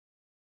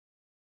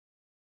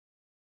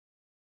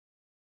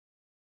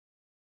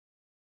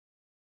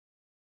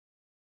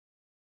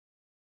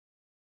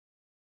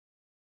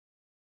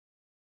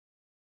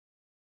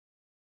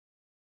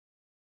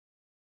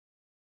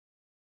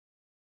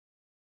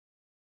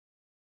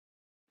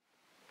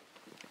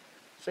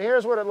So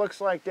here's what it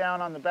looks like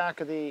down on the back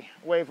of the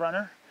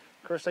Waverunner.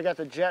 Of course, I got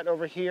the jet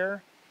over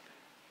here,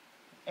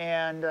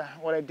 and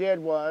what I did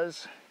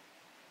was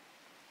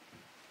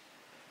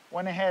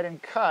went ahead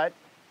and cut,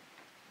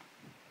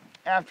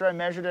 after I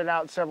measured it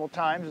out several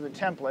times with a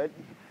template,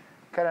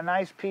 cut a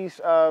nice piece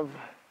of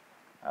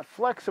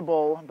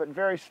flexible but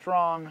very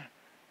strong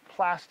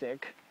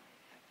plastic,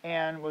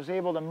 and was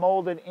able to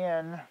mold it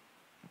in,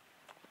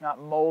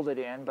 not mold it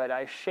in, but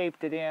I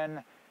shaped it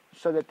in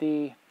so that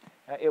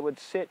it would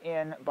sit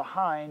in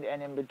behind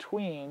and in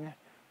between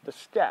the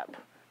step.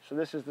 So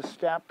this is the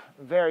step,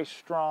 very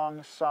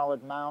strong,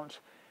 solid mount,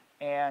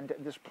 and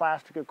this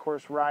plastic, of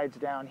course, rides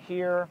down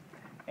here,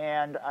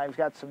 and I've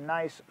got some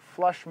nice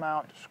flush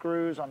mount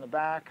screws on the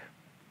back,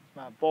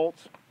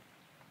 bolts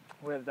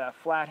with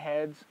flat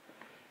heads,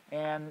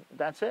 and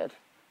that's it.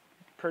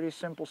 Pretty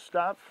simple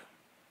stuff.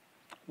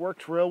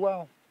 Works real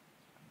well.